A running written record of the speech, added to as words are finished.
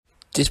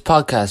This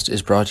podcast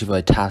is brought to you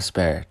by Taft's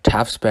Bear.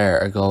 Taft's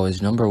Bear are Galway's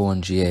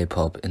 #1 GA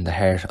pub in the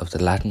heart of the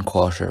Latin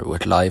Quarter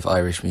with live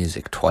Irish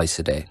music twice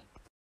a day.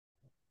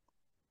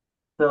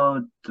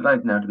 So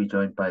delighted now to be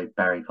joined by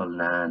Barry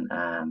Cullinan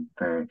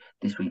for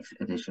this week's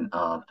edition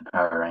of the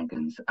Power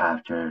Rankings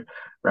after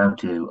round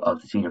two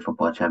of the Senior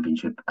Football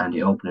Championship and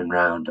the opening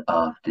round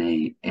of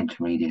the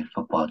Intermediate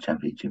Football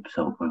Championship.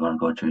 So we're going to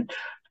go through the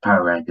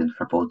Power Rankings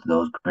for both of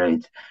those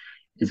grades.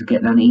 Is it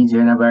getting any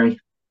easier now, Barry?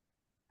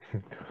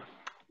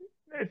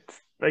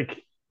 It's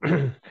like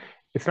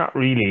it's not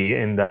really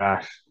in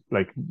that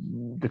like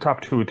the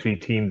top two or three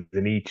teams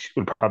in each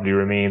will probably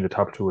remain the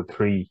top two or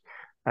three,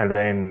 and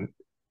then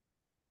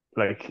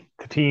like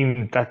the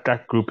team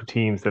that group of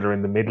teams that are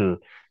in the middle,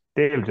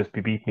 they'll just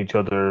be beating each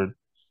other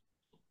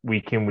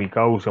week in week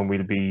out, and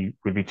we'll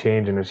be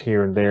changing it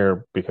here and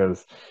there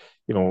because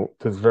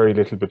there's very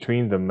little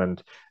between them,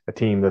 and a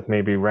team that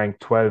maybe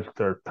ranked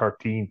 12th or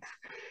 13th,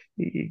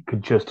 you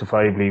could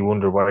justifiably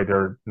wonder why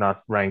they're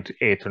not ranked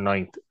eighth or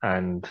ninth.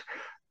 And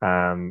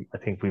I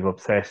think we've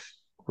upset.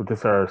 Well,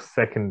 this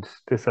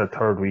is our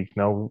third week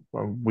now.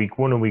 Week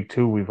one and week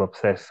two, we've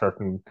upset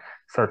certain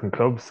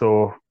clubs.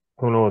 So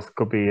who knows?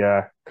 Could be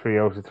 3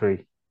 out of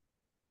 3.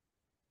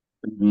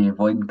 We'll be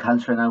avoiding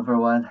Caltra now for a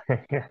while.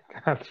 Yeah,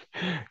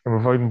 I'm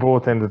avoiding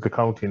both ends of the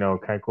county now.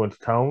 I can't go into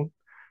town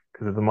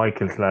because of the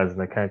Michaels lads,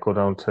 and I can't go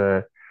down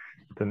to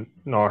the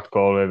North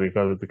Galway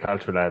because of the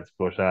Caltra lads.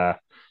 But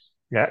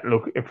yeah,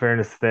 look, in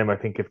fairness to them, I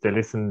think if they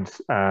listened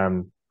to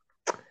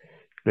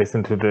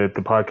the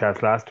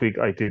podcast last week,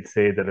 I did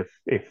say that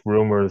if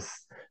rumours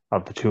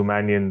of the two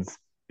Manions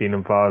being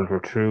involved were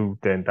true,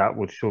 then that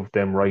would shove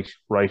them right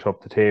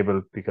up the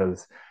table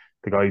because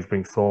the guys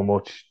bring so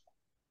much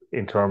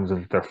in terms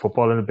of their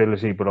footballing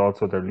ability, but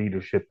also their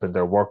leadership and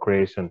their work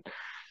rate and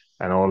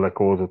all that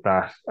goes with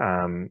that.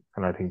 And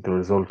I think the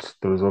result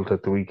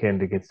at the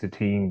weekend against a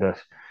team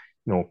that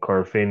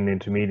Corofin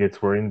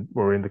intermediates were in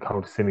the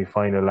county semi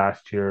final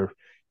last year.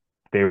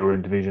 They were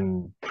in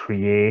Division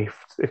 3A,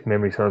 if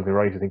memory serves me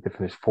right. I think they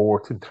finished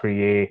fourth in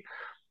 3A.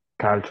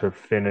 Caltra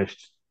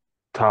finished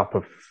top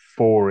of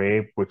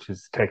 4A, which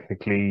is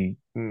technically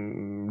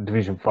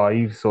Division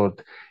 5. So,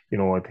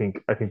 I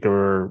think they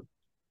were,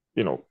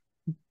 you know,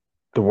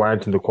 they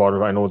weren't in the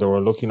quarter. I know they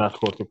were looking at to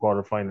go to the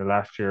quarter final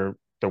last year.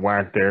 They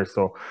weren't there.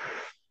 So,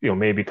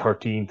 maybe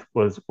 13th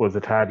was a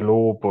tad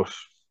low, but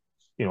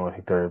I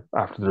think they're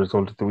after the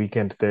result of the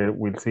weekend,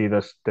 we'll see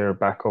that they're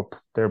back up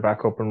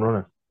and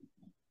running.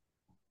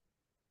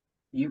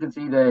 You can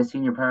see the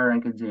senior power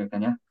rankings here,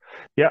 can you?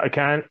 Yeah, I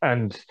can.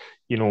 And,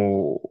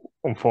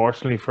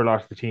 unfortunately for a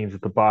lot of the teams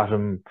at the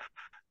bottom,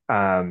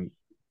 um,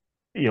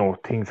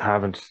 things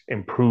haven't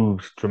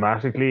improved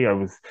dramatically.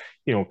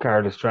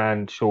 Cardiff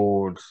Strand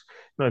showed,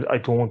 I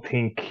don't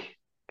think,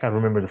 can't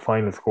remember the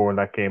final score in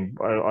that game.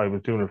 I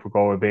was doing it for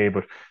Galway Bay,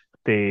 but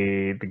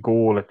the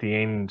goal at the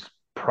end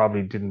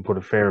probably didn't put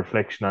a fair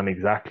reflection on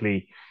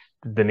exactly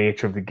the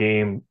nature of the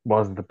game.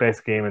 Wasn't the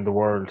best game in the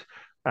world.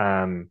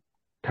 Um,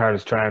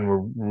 Cardiff Strand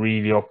were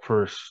really up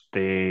for it.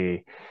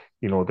 They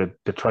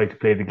tried to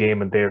play the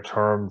game on their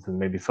terms, and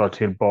maybe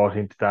Salthill bought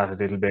into that a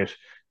little bit.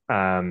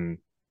 Um,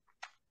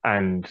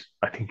 and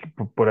I think,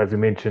 but as I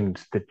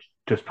mentioned, they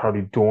just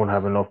probably don't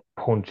have enough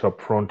punch up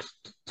front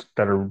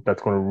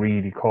that's going to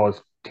really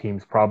cause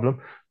teams problem.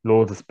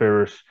 Loads of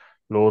spirit,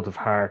 loads of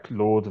heart,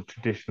 loads of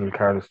traditional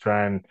Carlos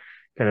Strand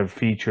kind of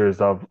features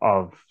of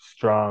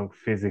strong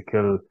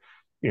physical,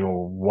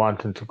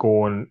 wanting to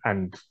go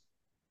and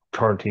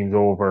turn teams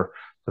over.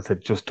 As I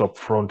said, just up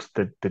front,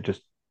 that they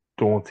just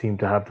don't seem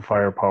to have the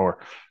firepower.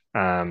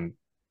 Um,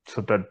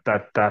 so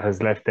that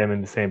has left them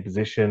in the same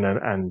position,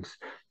 and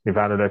they've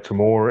added extra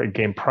more.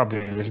 Again,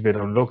 probably a little bit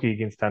unlucky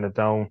against Stand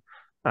Down.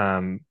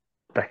 Um,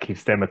 that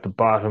keeps them at the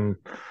bottom.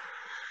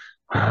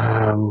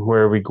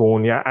 Where are we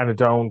going? Yeah, Anna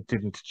Down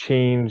didn't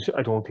change.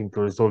 I don't think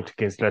the result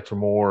against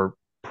Lettermore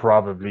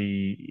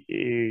probably,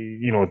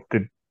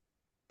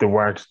 they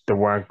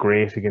weren't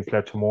great against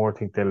Lettermore. I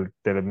think they'll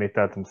admit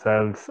that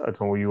themselves. I don't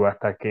know, were you at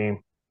that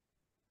game?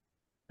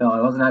 No, I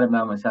wasn't at it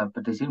now myself,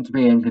 but they seem to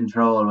be in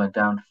control, went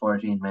down to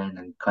 14 men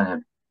and kind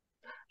of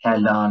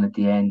held on at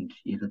the end,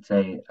 you could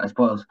say. I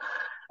suppose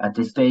at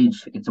this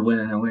stage, it's a win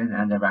and a win,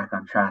 and they're back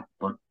on track.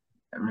 But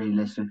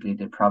realistically,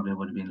 they probably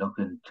would have been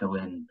looking to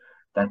win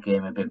that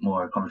game a bit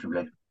more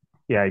comfortably.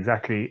 Yeah,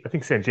 exactly. I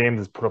think St James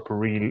has put up a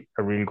real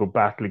good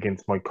battle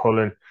against Mike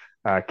Cullen.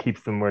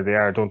 Keeps them where they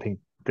are. I don't think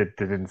that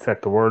they didn't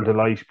set the world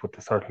alight, but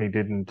they certainly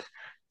didn't.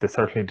 They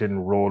certainly didn't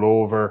roll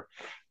over.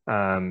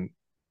 Um,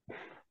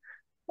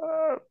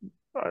 uh,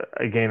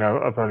 Again,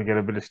 I'll probably get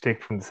a bit of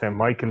stick from the St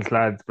Michael's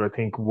lads, but I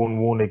think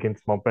 1-1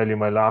 against Montbellew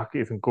Mylock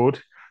isn't good.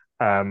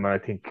 I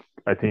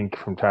think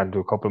from chatting to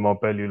a couple of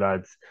Montbellew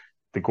lads,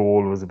 the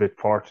goal was a bit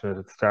fortunate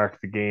at the start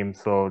of the game.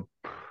 So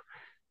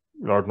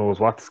Lord knows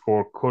what the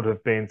score could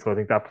have been. So I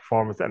think that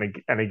performance, and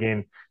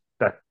again,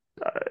 that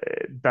uh,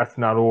 that's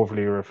not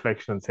overly a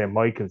reflection on St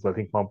Michael's. I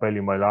think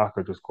Montbellew Mylock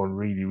are just going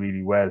really,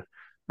 really well.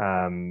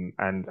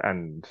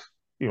 And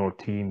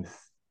teams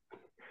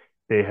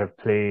they have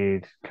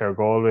played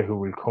Claregalway, who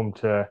will come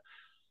to.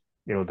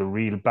 the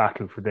real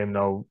battle for them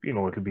now.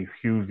 It'll be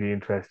hugely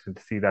interesting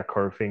to see that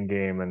Corofin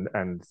game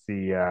and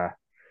see or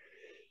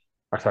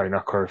sorry,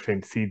 not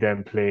Corofin, see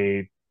them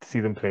play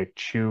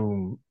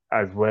Tuam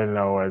as well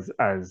now as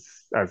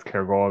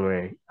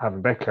Claregalway,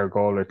 having bet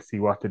Claregalway to see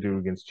what to do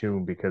against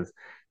Tuam because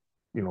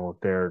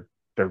they're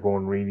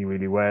going really,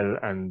 really well,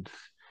 and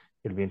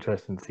it'll be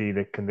interesting to see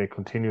that can they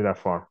continue that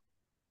form.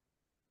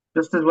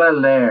 Just as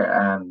well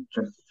there,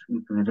 just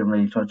we didn't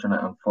really touch on it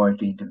on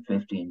 14th and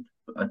 15th,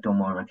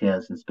 Dunmore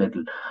McHale's and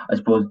Spittle. I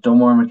suppose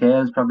Dunmore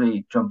McHale's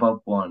probably jump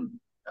up one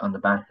on the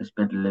back of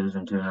Spittle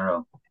losing two in a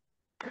row.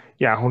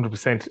 Yeah,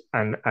 100%.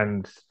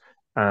 And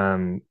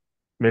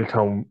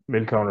Milltown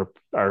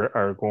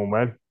are going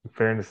well. In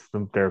fairness to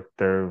them,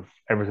 they're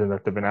everything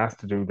that they've been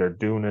asked to do, they're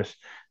doing it,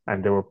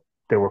 and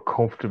they were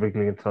comfortably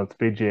against on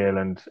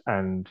Spidgale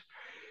and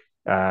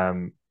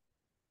um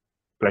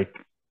like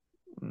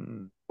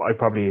I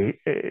probably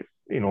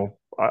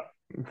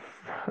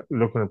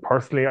looking at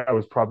personally, I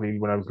was probably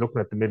when I was looking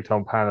at the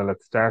Milltown panel at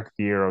the start of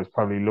the year, I was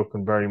probably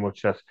looking very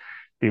much at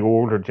the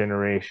older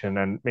generation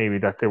and maybe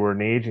that they were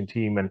an aging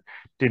team and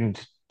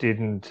didn't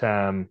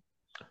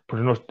put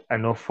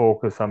enough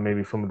focus on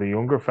maybe some of the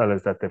younger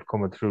fellas that they've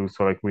coming through.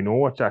 So like we know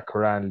what Jack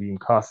Curran, Liam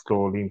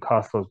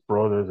Costello's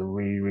brother is a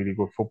really, really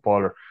good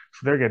footballer. So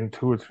they're getting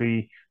two or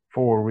three,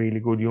 four really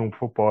good young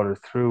footballers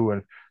through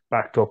and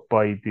backed up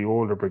by the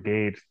older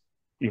brigade.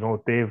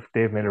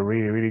 They've made a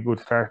really, really good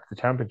start to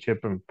the championship,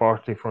 and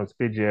fortunately for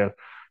Spidgale,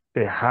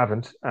 they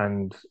haven't,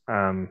 and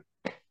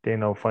they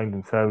now find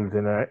themselves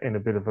in a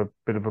bit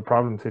of a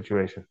problem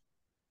situation.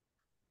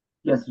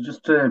 Yeah, so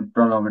just to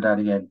run over that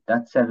again,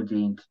 that's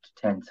 17th to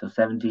 10th. So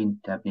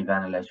 17th, Daphne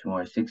Van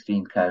Leshmore,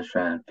 16th,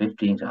 Caltra,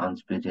 15th,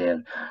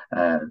 Onspidale,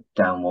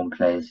 down one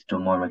place.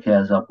 Dunmore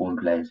McHale's up one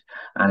place.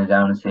 Anna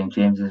down and St.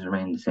 James's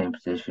remain in the same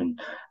position.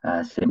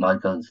 St.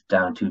 Michael's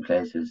down two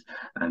places.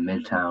 And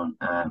Milltown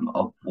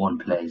up one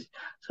place.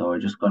 So we're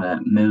just going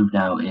to move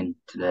now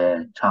into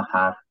the top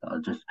half.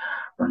 I'll just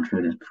run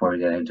through this before we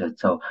get into it.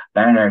 So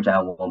Barnard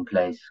down one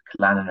place.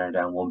 Callannan are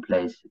down one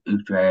place.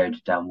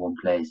 Oughterard down one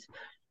place.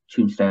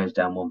 Tombstairs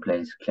down one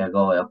place,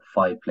 Claregalway up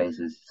five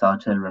places,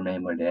 Sawhill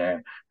remain where they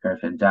are,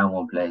 Kerfin down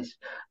one place,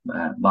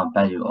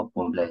 Montbellew up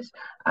one place,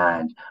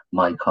 and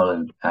Mike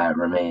Cullen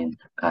remain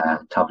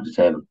top of the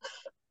table.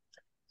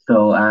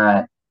 So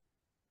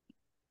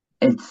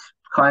it's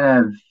kind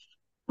of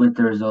with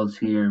the results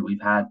here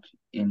we've had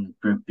in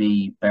Group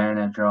B,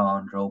 Berna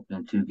drawn,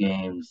 opening two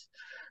games,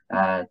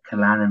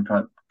 Callannan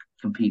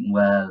competing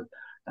well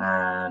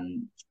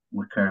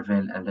with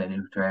Kerfin, and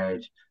then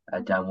Oughterard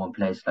down one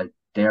place. Like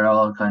they're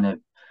all kind of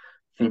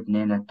fitting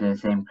in at the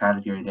same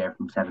category there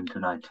from 7th to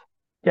 9th.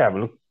 Yeah, but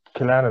look,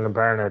 Killannon and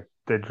Barnett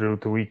they drew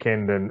the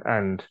weekend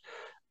and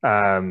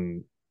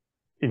um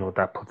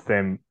that puts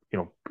them,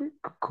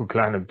 could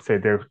Killannon say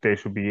they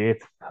should be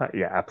eighth?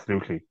 Yeah,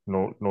 absolutely.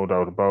 No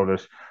doubt about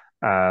it.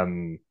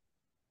 But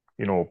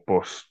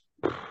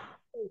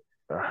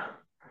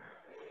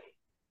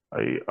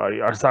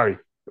uh, sorry,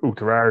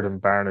 Oughterard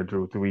and Barna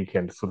drew the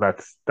weekend, so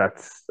that's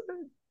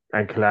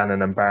and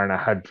Killannon and Barna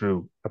had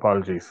drew.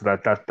 Apologies. So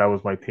that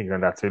was my thing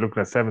on that. So you're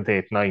looking at seventh,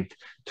 eighth, ninth,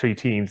 three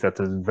teams that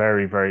there's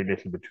very, very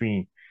little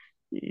between.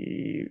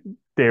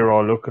 They're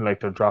all looking like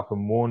they're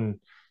dropping one,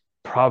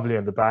 probably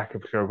on the back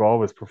of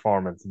Claregalway's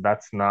performance. And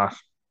that's not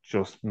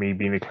just me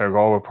being a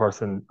Claregalway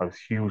person. I was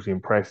hugely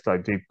impressed. I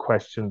did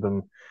question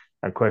them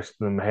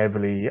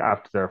heavily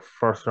after their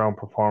first round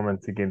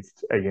performance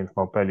against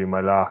Montbellew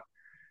Malach.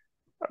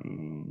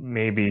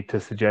 Maybe to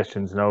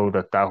suggestions now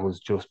that was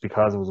just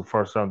because it was the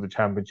first round of the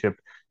championship.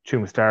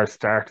 Tuam Stars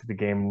started the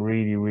game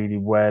really, really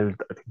well.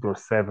 I think they were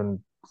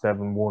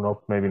 7-1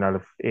 up, maybe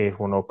not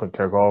 8-1 up in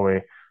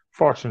Claregalway.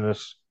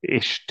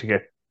 Fortunate-ish to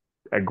get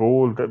a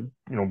goal, that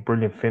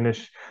brilliant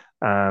finish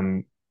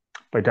by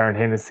Darren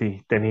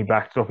Hennessy. Then he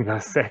backed it up, he got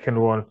a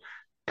second one.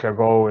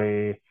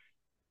 Claregalway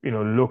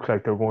looked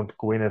like they were going to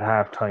go in at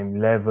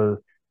halftime level,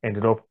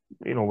 ended up,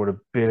 with a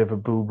bit of a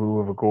boo-boo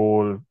of a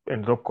goal,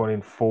 ended up going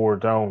in 4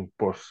 down,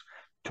 but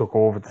took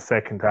over the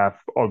second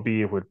half,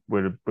 albeit with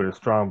a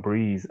strong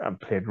breeze, and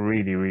played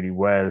really, really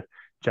well.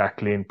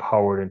 Jack Lynn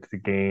powered into the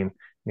game.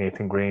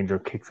 Nathan Granger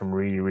kicked some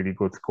really, really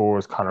good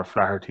scores. Conor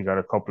Flaherty got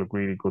a couple of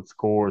really good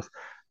scores.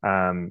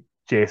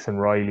 Jason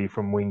Riley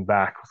from wing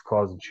back was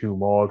causing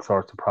Tuam all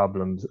sorts of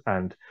problems,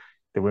 and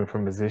they went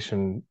from a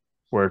position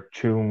where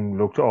Tuam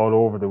looked all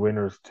over the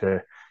winners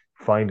to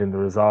finding the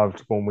resolve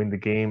to go and win the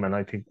game, and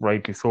I think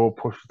rightly so,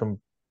 pushed them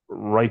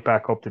right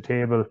back up the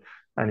table.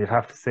 And you'd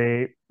have to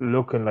say,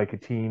 looking like a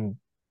team,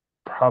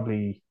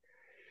 probably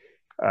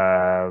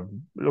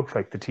looks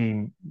like the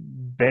team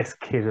best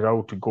kitted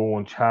out to go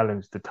and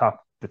challenge the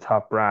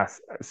top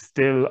brass.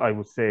 Still, I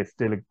would say it's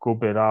still a good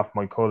bit off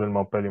Montcullen,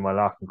 Montbellew,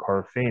 Malach, and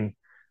Corofin,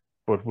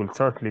 but we'll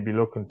certainly be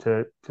looking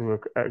to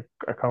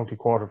a county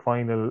quarter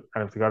final,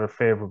 and if they got a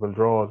favourable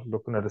draw,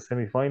 looking at a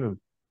semi final.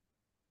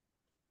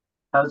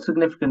 How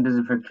significant is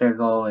it for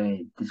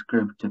Claregalway, this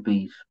group, to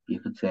beat, you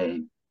could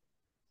say,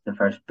 the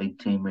first big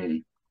team,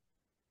 really?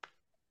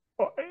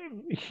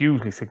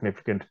 Hugely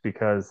significant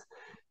because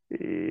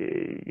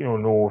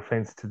no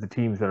offense to the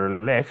teams that are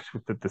left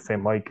with the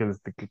St. Michael's,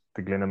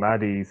 the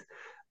Glenamaddies,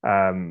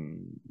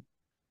 um,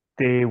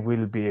 they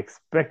will be if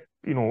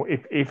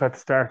at the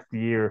start of the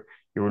year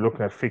you were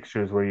looking at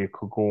fixtures where you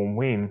could go and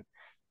win,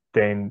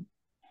 then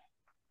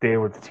they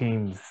were the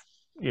teams,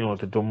 the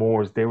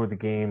Dunmores, they were the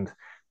games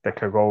that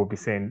Claregalway would be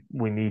saying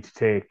we need to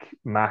take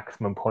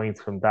maximum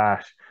points from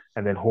that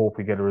and then hope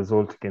we get a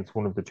result against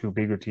one of the two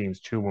bigger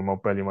teams, Tuam or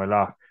Mount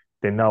Ballymoylach.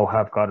 They now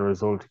have got a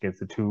result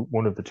against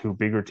one of the two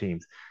bigger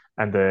teams.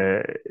 And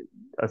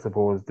I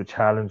suppose the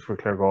challenge for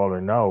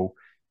Claregalway now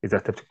is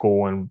that they have to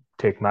go and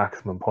take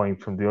maximum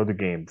points from the other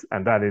games.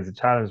 And that is a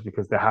challenge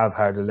because they have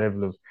had a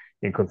level of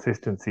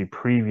inconsistency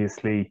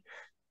previously.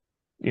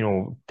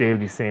 They'll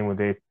be saying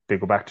when they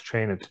go back to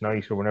training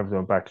tonight or whenever they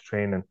went back to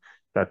training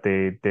that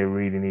they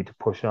really need to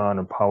push on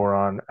and power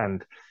on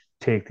and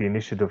take the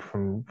initiative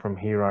from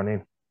here on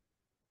in.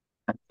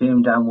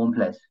 Team down one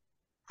place.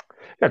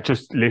 Yeah,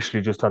 just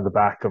literally just on the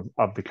back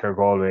of the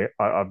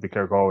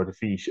Claregalway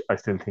defeat, I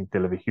still think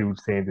they'll have a huge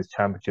say in this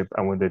championship.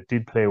 And when they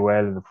did play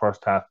well in the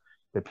first half,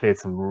 they played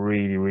some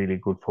really, really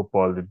good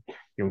football.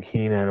 Young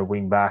Heenan had a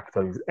wing back,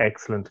 thought he was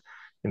excellent.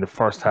 In the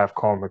first half,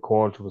 Cormac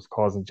Caltra was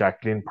causing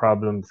Jack Glynn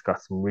problems,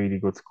 got some really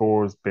good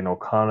scores. Ben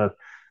O'Connell.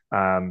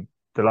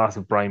 The loss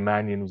of Brian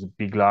Mannion was a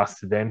big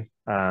loss to them.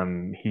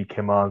 He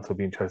came on, so it'll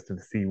be interesting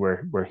to see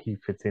where he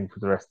fits in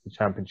for the rest of the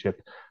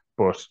championship.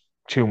 But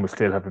Tuam will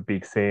still have a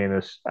big say in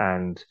it,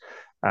 and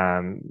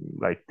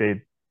like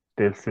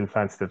they'll still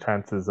fancy their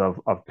chances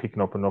of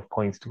picking up enough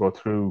points to go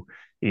through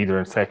either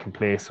in second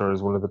place or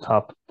as one of the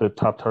top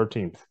third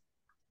teams.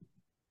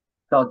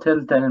 So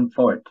till then in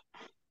fourth.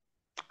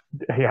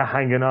 Yeah,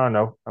 hanging on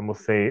now. I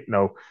must say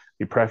no.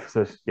 You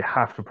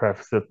have to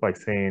preface it by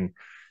saying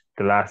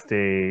the last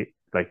day,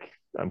 like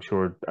I'm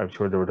sure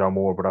there were down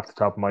more, but off the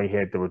top of my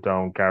head, there were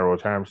down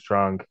Garrett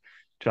Armstrong,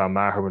 John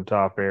Maher went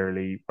off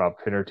early,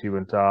 Rob Finnerty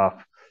went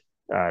off,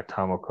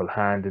 Tom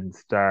O'Culhan didn't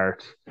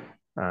start.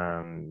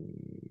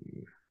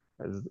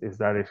 Is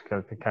that it?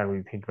 Can't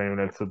really think of anyone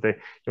else. So they're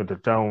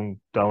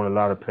down a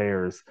lot of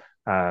players.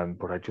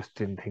 But I just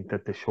didn't think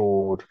that they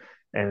showed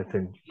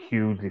anything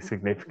hugely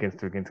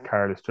significant against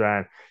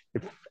Carlisle.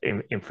 If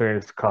in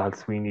fairness to Cathal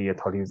Sweeney, I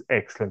thought he was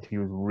excellent. He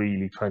was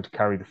really trying to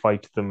carry the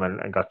fight to them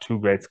and got two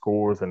great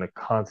scores and a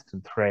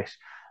constant threat.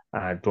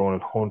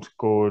 Donald Hunt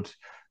good.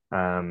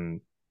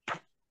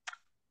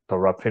 So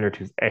Rob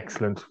Finnerty was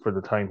excellent for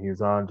the time he was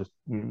on. Just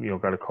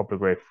got a couple of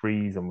great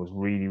frees and was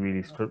really,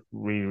 really,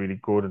 really, really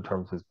good in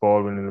terms of his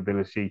ball winning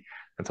ability.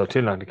 And so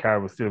Tilnach and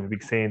Carr was still a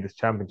big say in this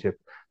championship.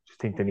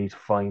 Just think they need to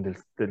find a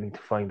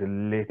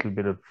little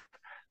bit of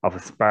a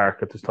spark.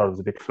 I just thought it was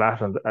a bit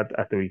flat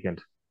at the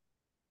weekend.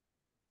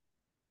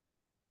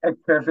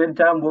 They're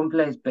down one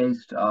place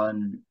based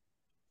on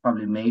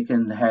probably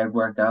making the hard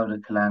work out of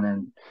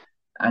Killannon,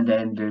 and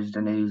then there's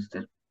the news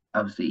that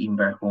obviously Ian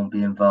Burke won't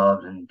be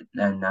involved, and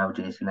now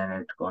Jason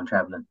Leonard going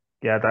travelling.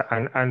 Yeah,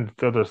 and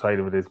the other side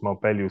of it is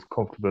Montbellew is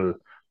comfortable.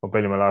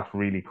 Montbellew Malach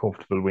really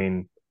comfortable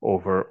win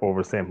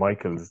over St.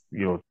 Michael's.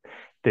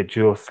 They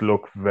just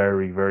look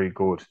very, very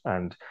good.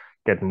 And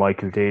getting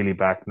Michael Daly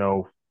back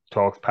now,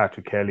 talks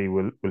Patrick Kelly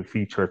will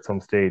feature at some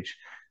stage.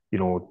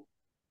 They're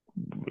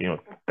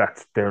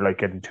like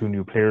getting two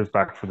new players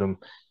back for them.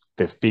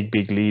 They're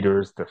big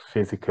leaders. They're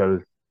physical.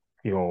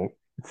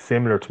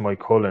 Similar to Mike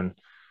Cullen.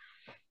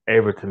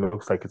 Everything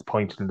looks like it's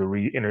pointing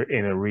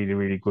in a really,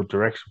 really good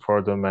direction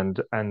for them. And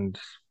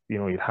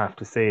you'd have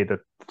to say that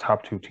the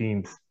top two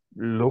teams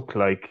look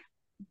like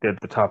they're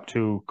the top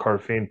two.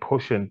 Corofin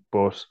pushing,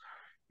 but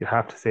you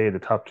have to say the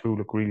top two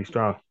look really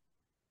strong.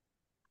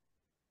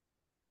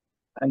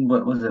 And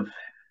what was it?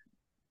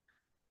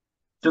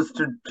 Just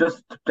to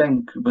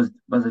think, was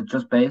it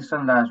just based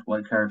on that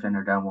why Corofin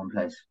are down one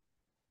place?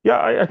 Yeah,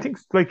 I think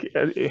we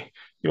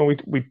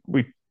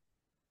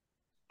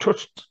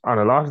touched on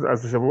a lot.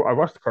 As I said, I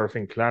watched the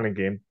Corofin Killannon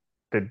game.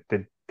 They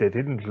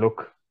didn't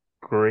look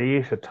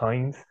great at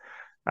times.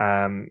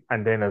 And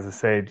then, as I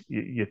said,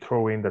 you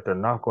throw in that they're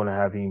not going to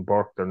have Ian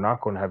Burke, they're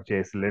not going to have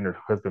Jason Leonard,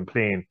 who has been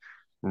playing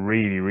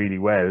really, really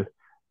well.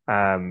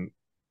 I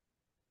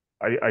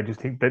just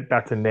think that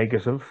that's a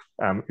negative.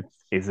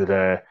 Is it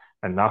a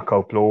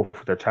knockout blow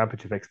for their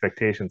championship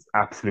expectations?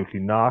 Absolutely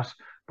not.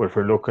 But if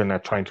we're looking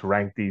at trying to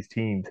rank these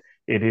teams,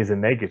 it is a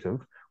negative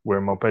where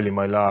Montbellew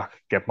Mylock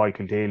get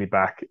Michael Daly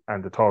back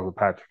and the talk of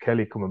Patrick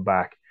Kelly coming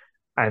back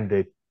and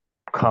they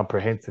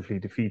comprehensively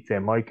defeat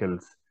St.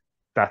 Michael's.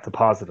 That's a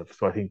positive.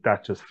 So I think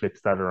that just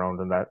flips that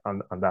around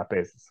on that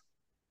basis.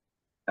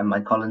 And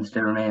Mike Cullen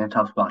still remain a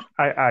top spot.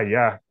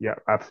 Yeah,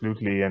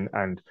 absolutely.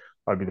 And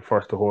I'll be the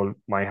first to hold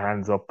my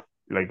hands up.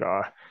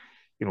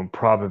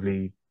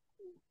 Probably,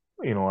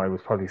 I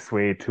was probably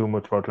swayed too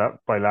much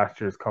by last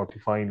year's county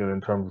final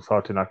in terms of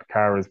sorting out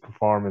Cara's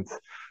performance.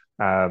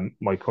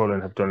 Mike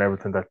Cullen have done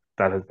everything that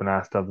has been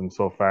asked of them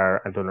so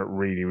far and done it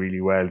really,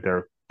 really well.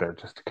 They're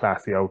just a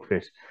classy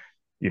outfit.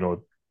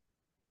 You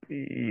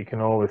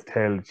can always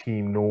tell the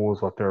team knows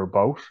what they're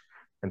about,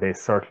 and they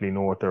certainly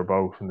know what they're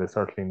about, and they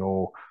certainly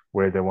know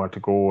where they want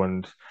to go.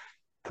 And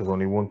there's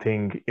only one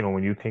thing,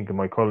 when you think of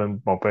my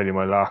Cullen, Montpellier,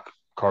 my Loch,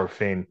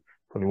 Corfin,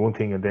 there's only one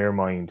thing in their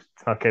mind.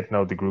 It's not getting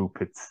out of the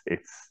group. It's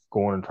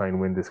going and trying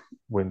to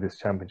win this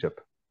championship.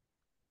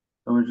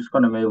 So we're just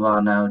going to move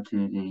on now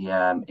to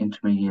the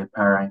intermediate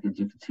power rankings.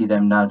 You can see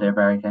them now there,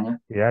 Barry, can you?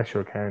 Yeah,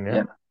 sure can. Yeah.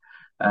 Yep.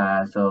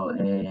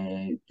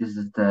 This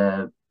is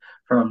the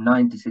from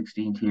 9 to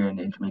 16th here in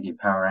the intermediate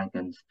power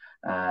rankings.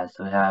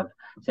 So we have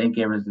St.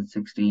 Gabriel's in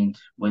 16th,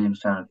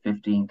 Williamstown in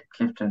 15th,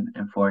 Clifton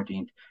in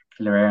 14th,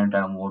 Killearn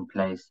down one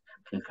place,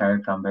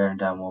 Kilcarrick-Clonberne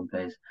down one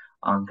place,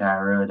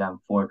 Ongarrow down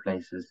 4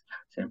 places,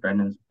 St.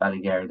 Brendan's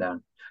Ballygary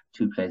down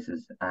 2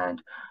 places,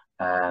 and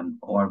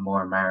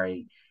Ormore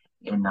Mary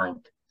in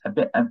ninth. A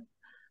bit of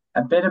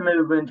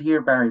movement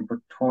here, Barry, but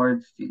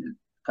towards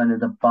kind of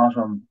the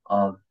bottom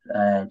of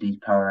these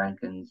power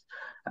rankings,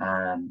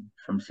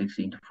 from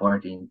 16 to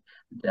 14,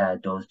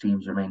 those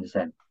teams remain the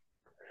same.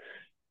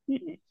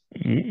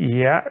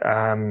 Yeah.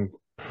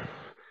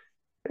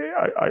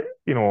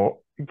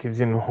 It gives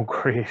me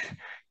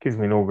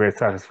no great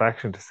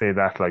satisfaction to say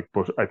that,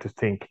 but I just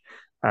think,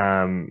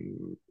 now,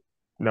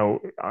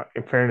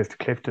 in fairness to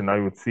Clifton,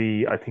 I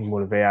think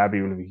Mulvey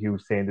Abbey will have a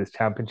huge say in this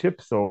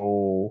championship.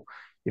 So,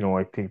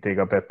 I think they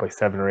got bet by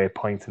 7 or 8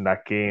 points in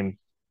that game.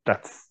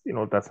 That's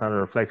not a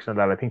reflection of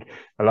that. I think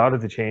a lot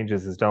of the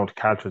changes is down to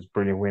Caltra's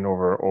brilliant win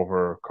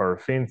over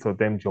Corofin. So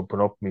them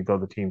jumping up means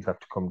other teams have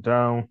to come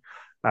down.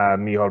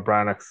 Micheál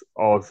Brannach's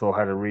also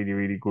had a really,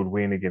 really good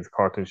win against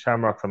Carton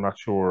Shamrocks. I'm not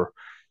sure,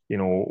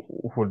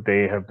 would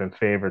they have been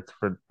favourites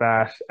for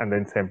that? And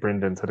then St.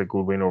 Brendan's had a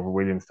good win over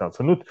Williamstown.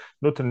 So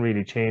nothing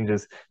really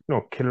changes.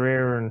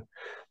 Killearn,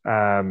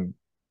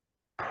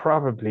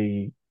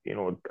 probably,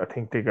 I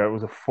think they got, it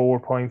was a 4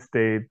 points.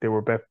 They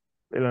were bet,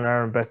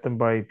 Ilan bet them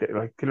by,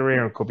 like,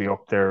 Killearn could be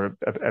up there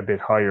a bit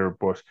higher,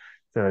 but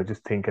I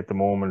just think at the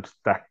moment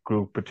that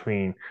group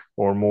between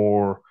or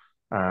more,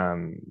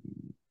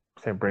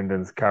 St.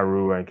 Brendan's,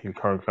 Carew and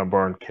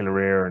Kilcarrick-Clonberne,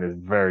 Killearn is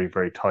very,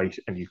 very tight,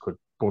 and you could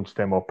bunch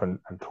them up and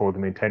throw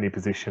them into any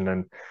position,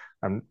 and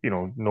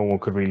no one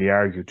could really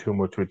argue too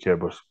much with you,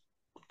 but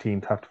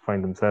teams have to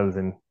find themselves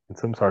in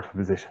some sort of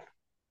position.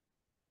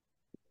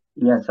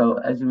 Yeah, so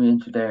as you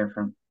mentioned there,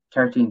 from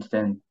 13th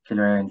then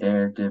Killearn,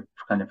 they're the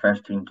kind of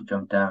first team to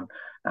jump down.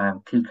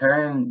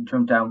 Kilkerran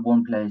jumped down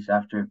one place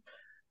after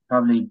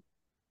probably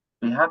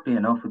be happy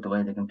enough with the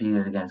way they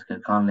competed against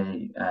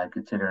Kilconnelly,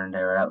 considering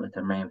they were out with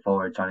their main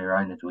forward Johnny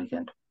Ryan at the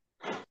weekend.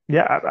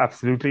 Yeah,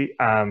 absolutely.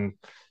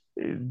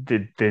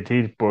 They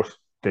did, but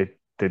they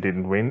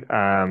didn't win.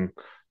 I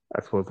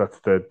suppose that's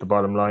the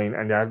bottom line.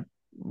 And yeah,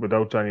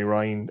 without Johnny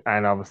Ryan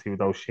and obviously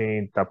without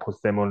Shane, that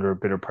puts them under a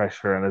bit of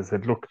pressure. And as I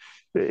said, look,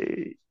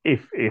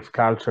 if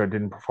Caltra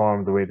didn't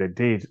perform the way they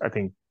did, I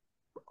think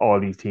all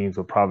these teams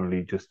will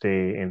probably just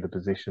stay in the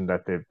position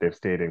that they've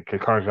stayed in.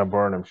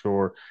 Kilcarrick-Clonberne, I'm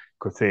sure,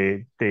 could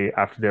say they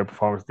after their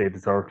performance they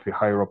deserve to be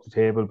higher up the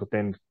table. But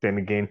then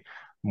again,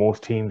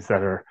 most teams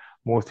that are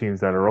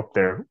up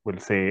there will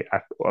say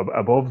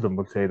above them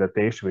will say that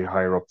they should be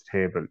higher up the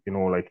table.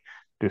 Like,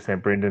 do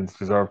St. Brendan's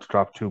deserve to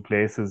drop 2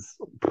 places?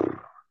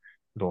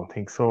 Don't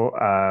think so.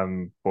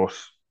 But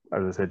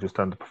as I said, just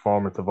on the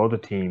performance of other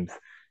teams,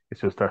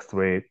 it's just that's the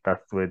way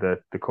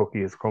the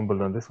cookie has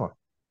crumbled on this one.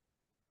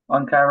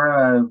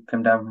 Oncarrow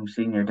came down from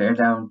senior. They're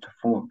down to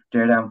four.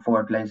 They're down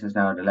 4 places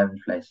now at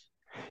 11th place.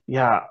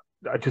 Yeah,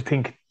 I just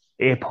think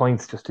 8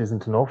 points just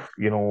isn't enough.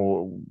 Yeah,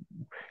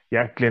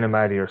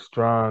 Glenamaddy are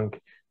strong,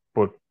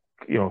 but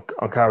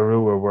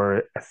Oncarrow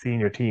were a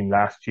senior team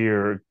last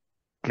year.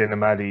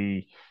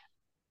 Glenamaddy,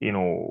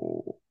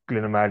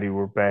 Glenamaddy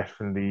were bet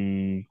in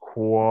the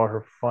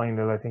quarter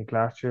final, I think,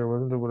 last year,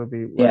 wasn't it? Would it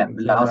be? Yeah,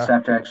 Wasn't it lost last?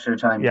 after extra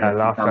time Yeah, to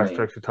lost after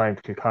Kilconnelly. extra time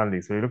to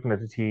Kilconnelly. So you're looking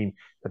at a team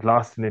that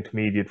lost an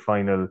intermediate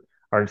final,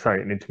 or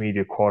sorry, an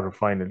intermediate quarter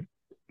final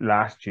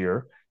last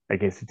year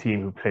against a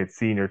team who played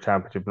senior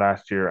championship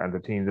last year, and the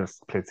team that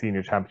played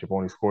senior championship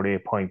only scored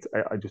 8 points.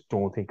 I just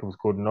don't think it was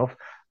good enough.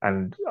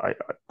 And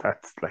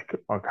that's like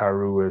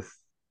Oncarrow is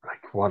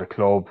like, what a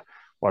club,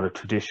 what a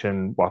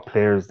tradition, what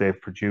players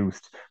they've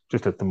produced.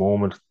 Just at the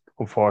moment,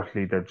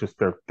 unfortunately, they're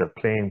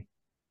playing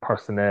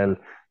personnel.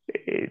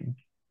 eh,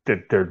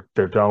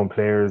 they're down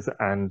players,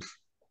 and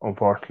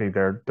unfortunately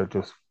they're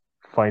just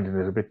finding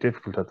it a bit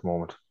difficult at the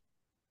moment.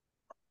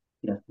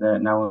 Yes,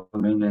 now we're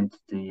moving into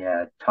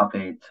the top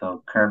eight.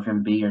 So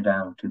Curvin B are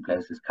down 2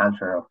 places.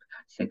 Caltra up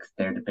 6th.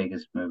 They're the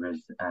biggest movers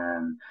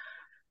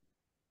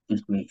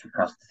this week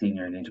across the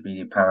senior and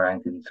intermediate power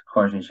rankings.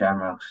 Courtney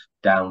Shamrocks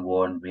down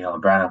 1.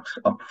 Micheál Brannach's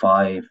up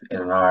 5.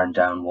 Ilan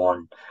down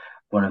 1.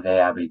 Bunavay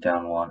Abbey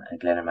down 1. And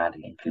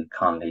Glenamaddy and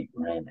Kilconnelly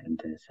remain in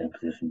the same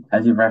position.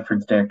 As you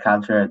referenced there,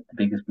 Caltra, the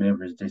biggest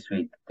movers this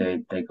week,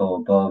 they go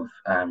above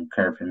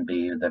Curvin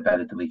B, who they bet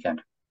at the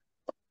weekend.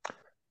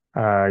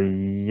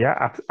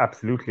 Yeah,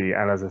 absolutely.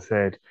 And as I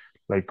said,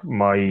 like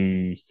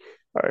when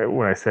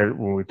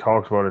we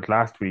talked about it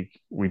last week,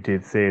 we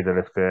did say that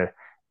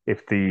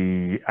if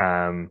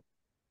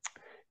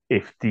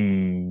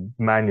the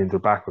Manions are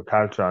back with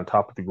Caltra on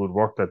top of the good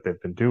work that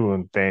they've been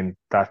doing, then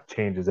that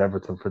changes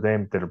everything for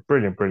them. They had a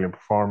brilliant, brilliant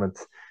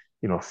performance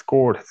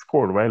scored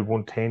well,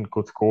 110,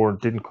 good score,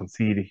 didn't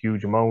concede a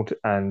huge amount,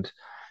 and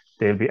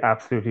they'll be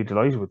absolutely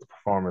delighted with the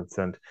performance.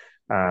 And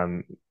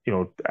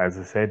as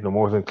I said, no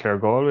more than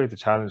Claregalway, the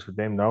challenge for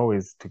them now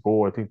is to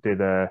go. I think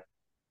I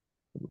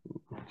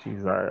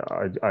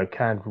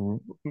can't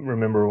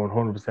remember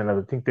 100%.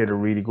 I think they had a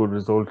really good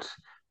result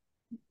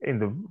in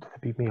the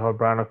beat Micheál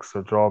Brannocks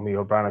or draw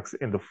Micheál Brannocks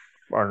in the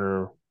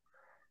or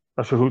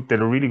not sure who they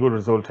had a really good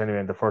result anyway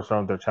in the first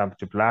round of their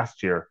championship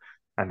last year,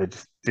 and they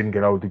just didn't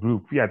get out of the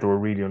group. Yeah, they were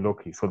really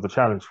unlucky. So the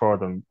challenge for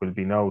them will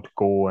be now to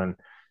go and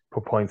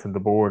put points on the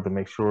board and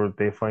make sure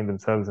they find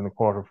themselves in a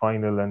quarter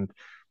final. And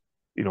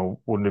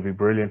wouldn't it be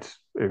brilliant?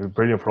 It'd be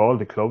brilliant for all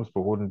the clubs,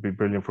 but wouldn't it be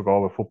brilliant for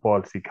Galway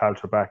football to see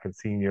Caltra back in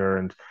senior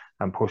and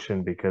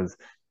pushing, because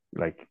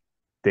like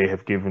they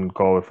have given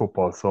Galway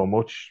football so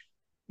much.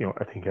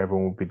 I think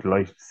everyone would be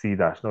delighted to see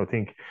that. And I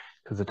think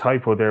there's a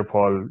typo there,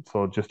 Paul.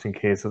 So just in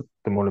case the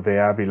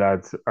Monavea Abbey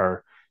lads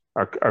are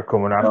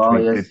coming after Oh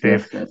me, yes,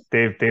 they've yes,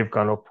 yes. they've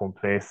gone up one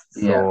place.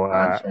 Yeah, So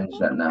I'll change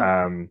that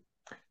now.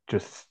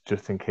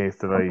 just in case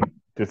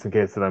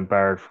that I'm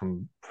barred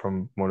from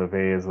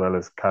Monavea as well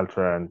as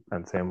Caltra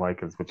and St.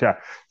 Michael's. But yeah,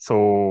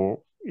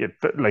 so yeah,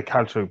 like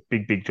Caltra,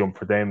 big jump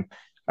for them.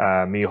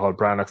 Micheál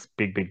Brannocks,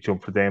 big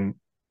jump for them.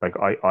 Like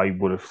I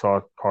would have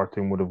thought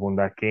Cartoon would have won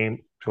that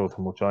game. Shows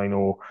how much I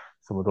know.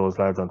 Some of those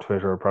lads on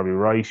Twitter are probably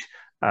right.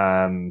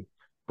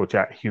 But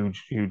yeah,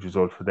 huge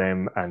result for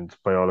them, and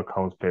by all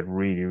accounts played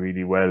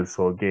really well.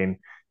 So again,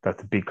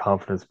 that's a big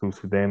confidence boost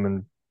for them,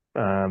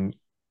 and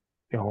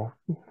you know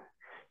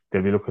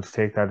they'll be looking to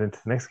take that into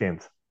the next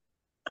games.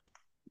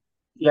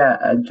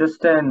 Yeah,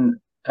 just then,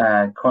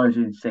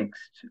 Corrigan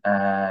sixth,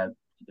 well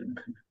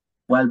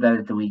bet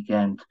at the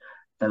weekend.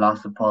 The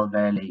loss of Paul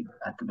Verley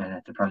at the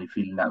minute, they're probably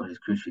feeling that with his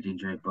cruciate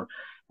injury. But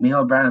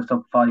Micheál Brannocks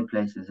up 5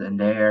 places, and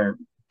they're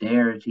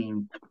a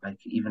team, like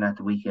even at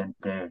the weekend,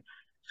 they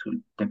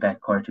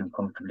bet Corrigan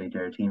comfortably.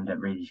 They're a team that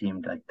really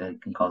seemed like they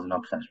can cause an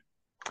upset.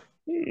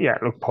 Yeah,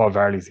 look, Paul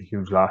Varley's a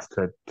huge loss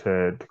to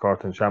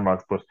Carton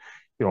Shamrocks, but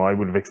I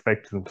would have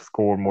expected them to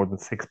score more than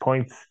 6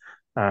 points.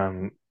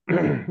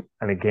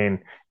 And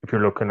again, if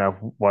you're looking at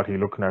what you're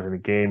looking at in a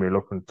game, you're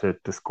looking to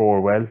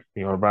score well.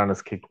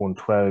 Brannus kicked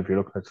 112. You're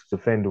looking at to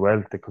defend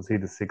well. They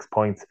conceded 6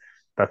 points.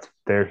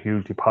 They're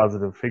hugely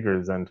positive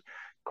figures. And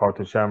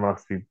Carton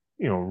Shamrocks be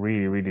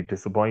really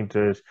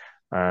disappointed.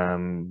 I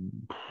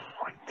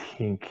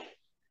think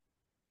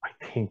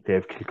they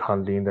have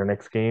Kilconnelly in their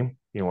next game.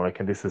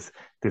 And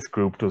this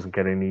group doesn't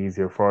get any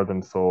easier for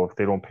them. So if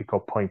they don't pick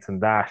up points in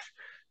that,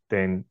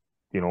 then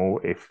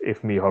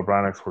if Micheál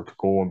Brannocks were to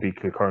go and beat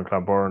Kilcurran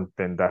Clonberne,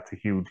 then that's a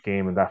huge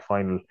game in that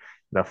final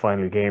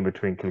game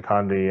between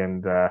Kilconnelly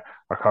and or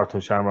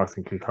Carton Shamrocks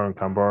and Kilcurran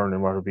Clonberne,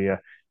 and what would be a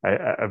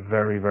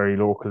very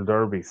local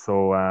derby.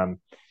 So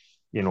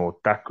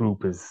that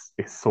group is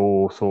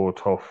so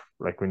tough.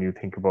 Like when you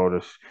think about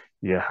it,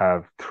 you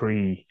have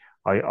three.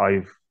 We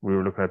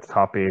were looking at the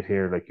top eight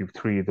here. Like you've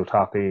three of the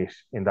top eight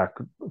in that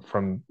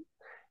from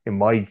in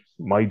my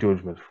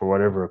judgment, for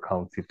whatever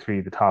accounts, you've three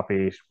of the top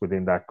eight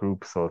within that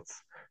group. So it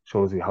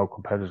shows you how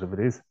competitive it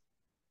is.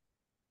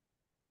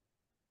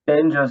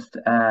 Then just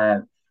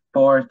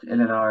fourth,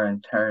 Illinois,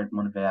 and third,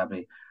 Monavea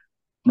Abbey.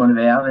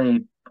 Monavea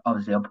Abbey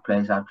obviously up a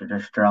place after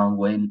their strong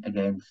win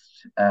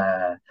against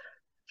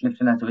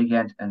Clifton at the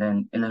weekend, and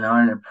then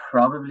Illinois are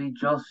probably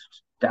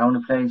just down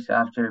a place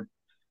after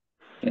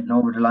getting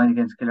over the line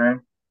against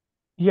Kildare.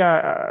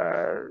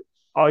 Yeah,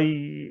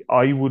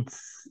 I would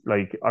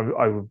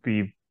I would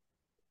be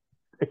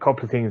a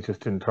couple of things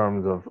just in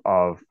terms of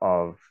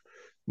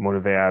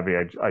Monavea Abbey.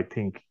 I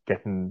think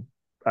getting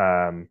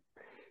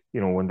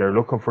when they're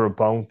looking for a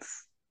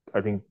bounce,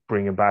 I think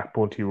bringing back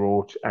Bunty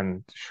Roach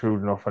and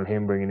shrewd enough on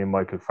him bringing in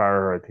Michael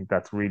Farrer, I think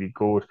that's really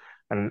good.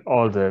 And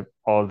all the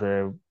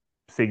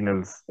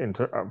signals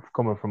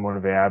coming from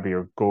Monavea Abbey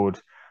are good.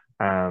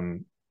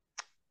 And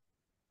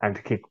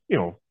to kick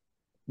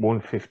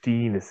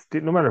 115 is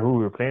no matter who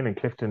we're playing in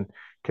Clifton.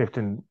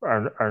 Clifton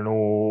are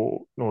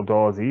no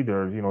Daws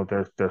either.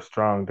 They're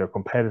strong, they're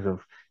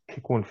competitive.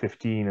 Kick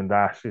 115 and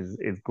that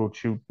is good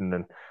shooting.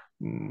 And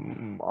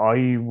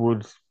I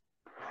would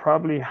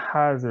probably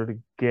hazard a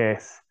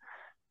guess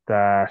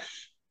that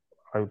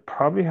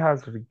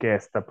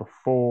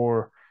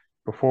before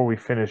we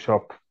finish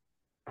up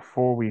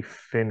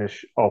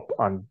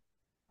on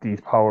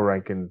these power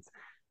rankings,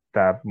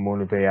 that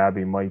Monavea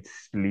Abbey might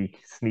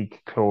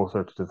sneak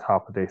closer to the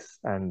top of this,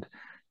 and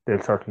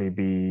they'll certainly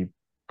be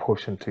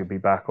pushing to be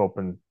back up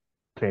and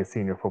playing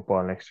senior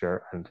football next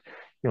year. And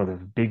there's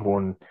a big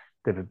one.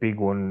 They have a big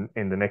one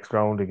in the next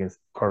round against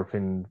the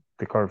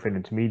Corfin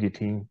intermediate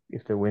team.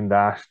 If they win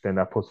that, then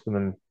that puts them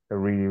in a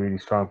really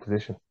strong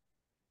position.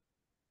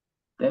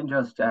 Then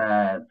just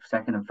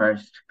second and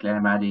first,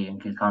 Glenamaddy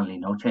and Kilconnelly,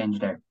 no change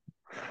there.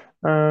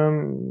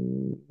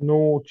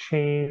 No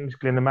change.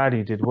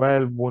 Glenamaddy did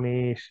well,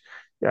 1-8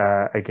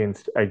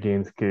 against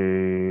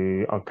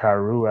on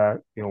Carrua.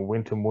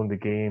 Winton won the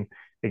game.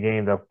 A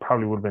game that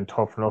probably would have been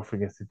tough enough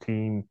against the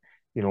team.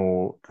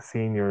 The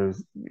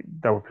seniors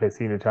that were playing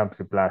senior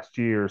championship last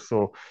year,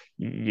 so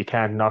you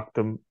can't knock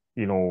them.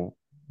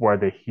 were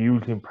they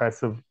hugely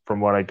impressive? From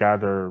what I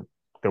gather,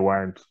 they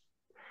weren't,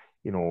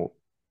 you know,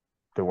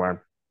 they weren't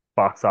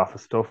box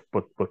office stuff,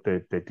 but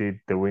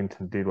they went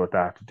and did what they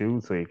had to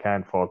do, so you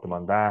can't fault them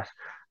on that.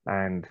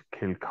 And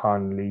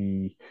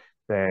Kilconley,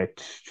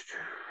 that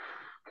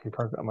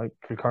Kilconley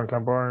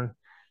Clanburn,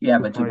 Yeah,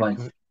 two but 2 five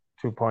points. to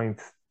 2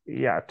 points,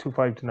 yeah,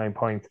 2-5 to 9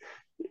 points.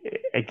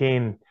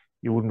 Again,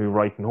 you wouldn't be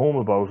writing home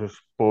about it,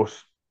 but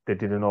they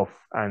did enough,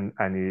 and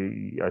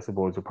I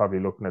suppose you're probably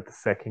looking at the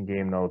second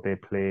game now. They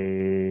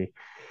play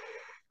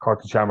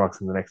Cork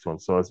Shamrocks in the next one.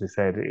 So as we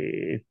said,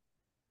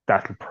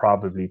 that'll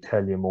probably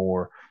tell you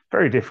more.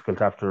 Very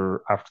difficult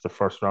after the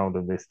first round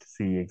of this to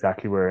see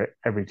exactly where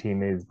every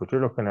team is, but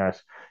you're looking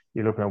at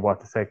what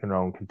the second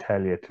round can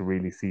tell you to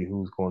really see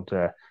who's going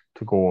to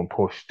go and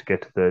push to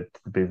get to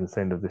the business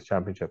end of this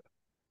championship.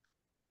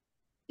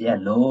 Yeah,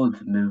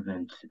 loads of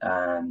movement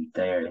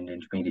there in the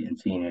intermediate and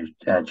senior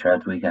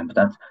throughout the weekend.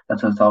 But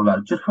that's what it's all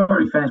about. Just before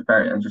we finish,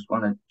 Barry, I just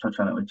want to touch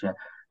on it with you.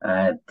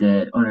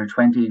 The under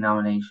 20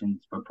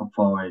 nominations were put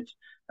forward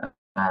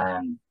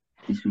um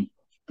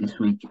this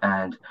week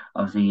and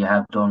obviously you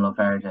have Donald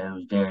Farida who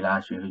was there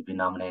last year who's been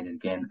nominated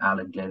again.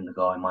 Alan Glynn, the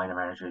guy minor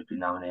manager, has been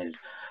nominated.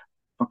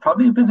 But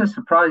probably a bit of a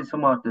surprise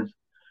somewhat that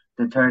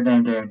the third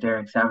name there,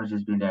 Derek Savage,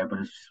 has been there, but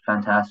it's just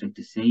fantastic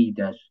to see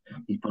that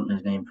he's putting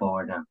his name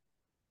forward now.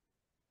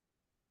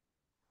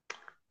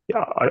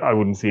 Yeah, I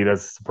wouldn't see it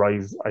as a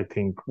surprise. I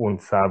think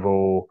once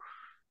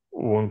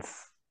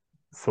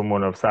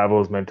someone of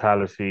Savo's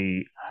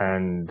mentality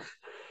and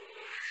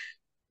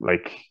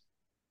like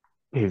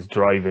his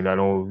driving, I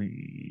know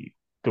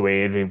the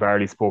way Adrian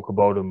Barley spoke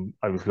about him,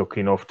 I was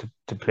lucky enough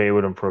to play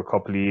with him for a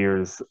couple of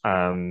years.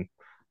 I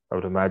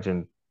would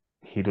imagine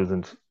he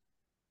doesn't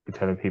be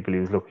telling people he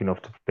was lucky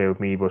enough to play with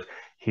me, but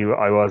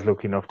I was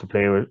lucky enough to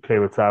play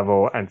with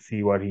Savo and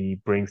see what he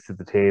brings to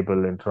the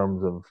table in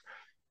terms of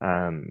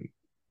um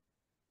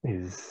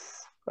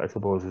his I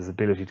suppose his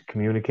ability to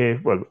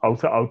communicate. Well,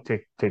 out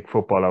take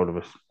football out of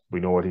it. We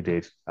know what he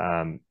did.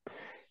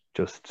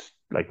 Just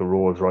like a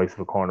Rolls Royce of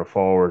a corner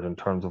forward in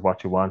terms of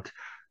what you want.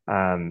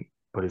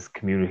 But his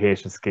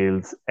communication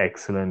skills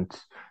excellent.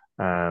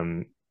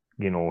 Um,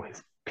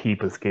 his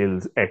people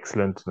skills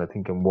excellent, and I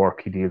think in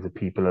work he deals with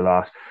people a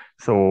lot.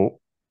 So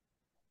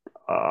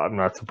I'm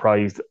not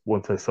surprised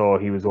once I saw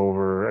he was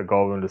over a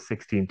Galway under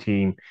 16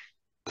 team.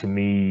 To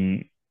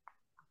me,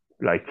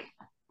 like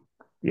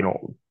you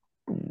know,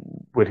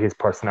 with his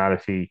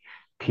personality,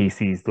 he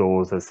sees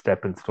those as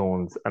stepping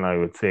stones. And I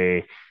would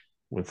say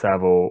when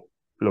Savo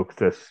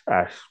looks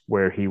at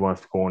where he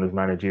wants to go in his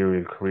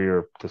managerial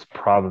career, there's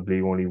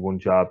probably only one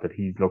job that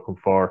he's looking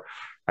for,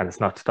 and it's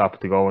not to stop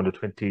at the go in the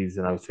 20s.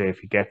 And I would say if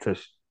he gets it,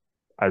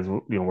 as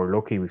we're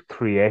lucky with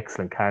three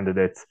excellent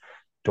candidates.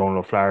 Donal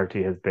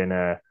O'Flaherty has been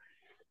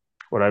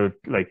what I would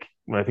like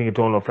when I think of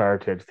Donal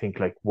O'Flaherty, I just think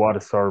like what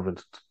a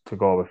servant to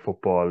Galway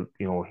football.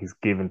 He's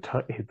given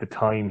the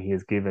time he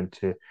has given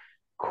to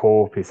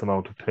copious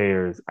amount of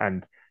players,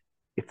 and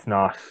it's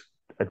not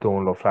a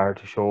Donal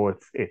O'Flaherty show.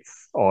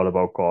 It's all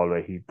about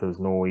Galway. There's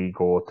no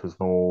ego. There's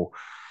no,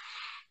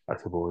 I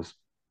suppose,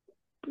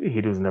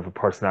 he doesn't have a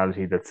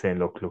personality that's saying,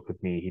 look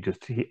at me.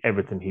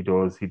 Everything he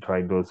does, he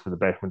tries and does for the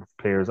betterment of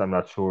the players. I'm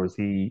not sure is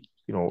he,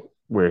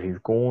 where he's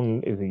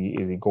going. Is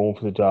he going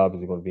for the job?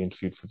 Is he going to be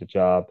interviewed for the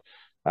job?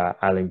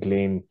 Alan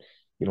Glynn,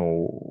 you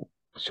know,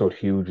 showed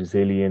huge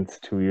resilience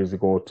 2 years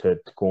ago to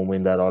go and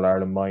win that All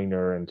Ireland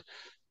minor, and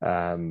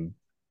um,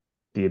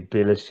 the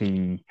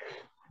ability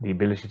the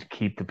ability to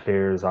keep the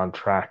players on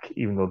track,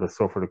 even though they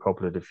suffered a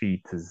couple of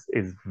defeats,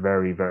 is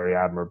very, very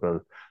admirable.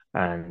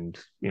 And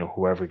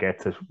whoever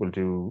gets it will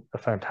do a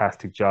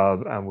fantastic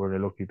job, and we're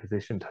in a lucky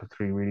position to have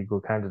three really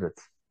good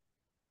candidates.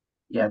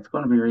 Yeah, it's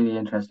going to be really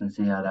interesting to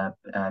see how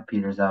that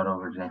peters out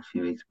over the next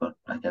few weeks. But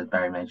like as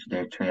Barry mentioned,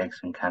 there are three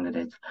excellent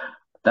candidates.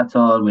 That's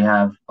all we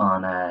have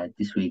on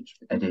this week's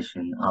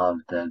edition of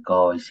the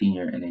Galway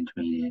Senior and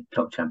Intermediate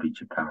Club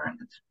Championship Power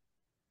Rankings.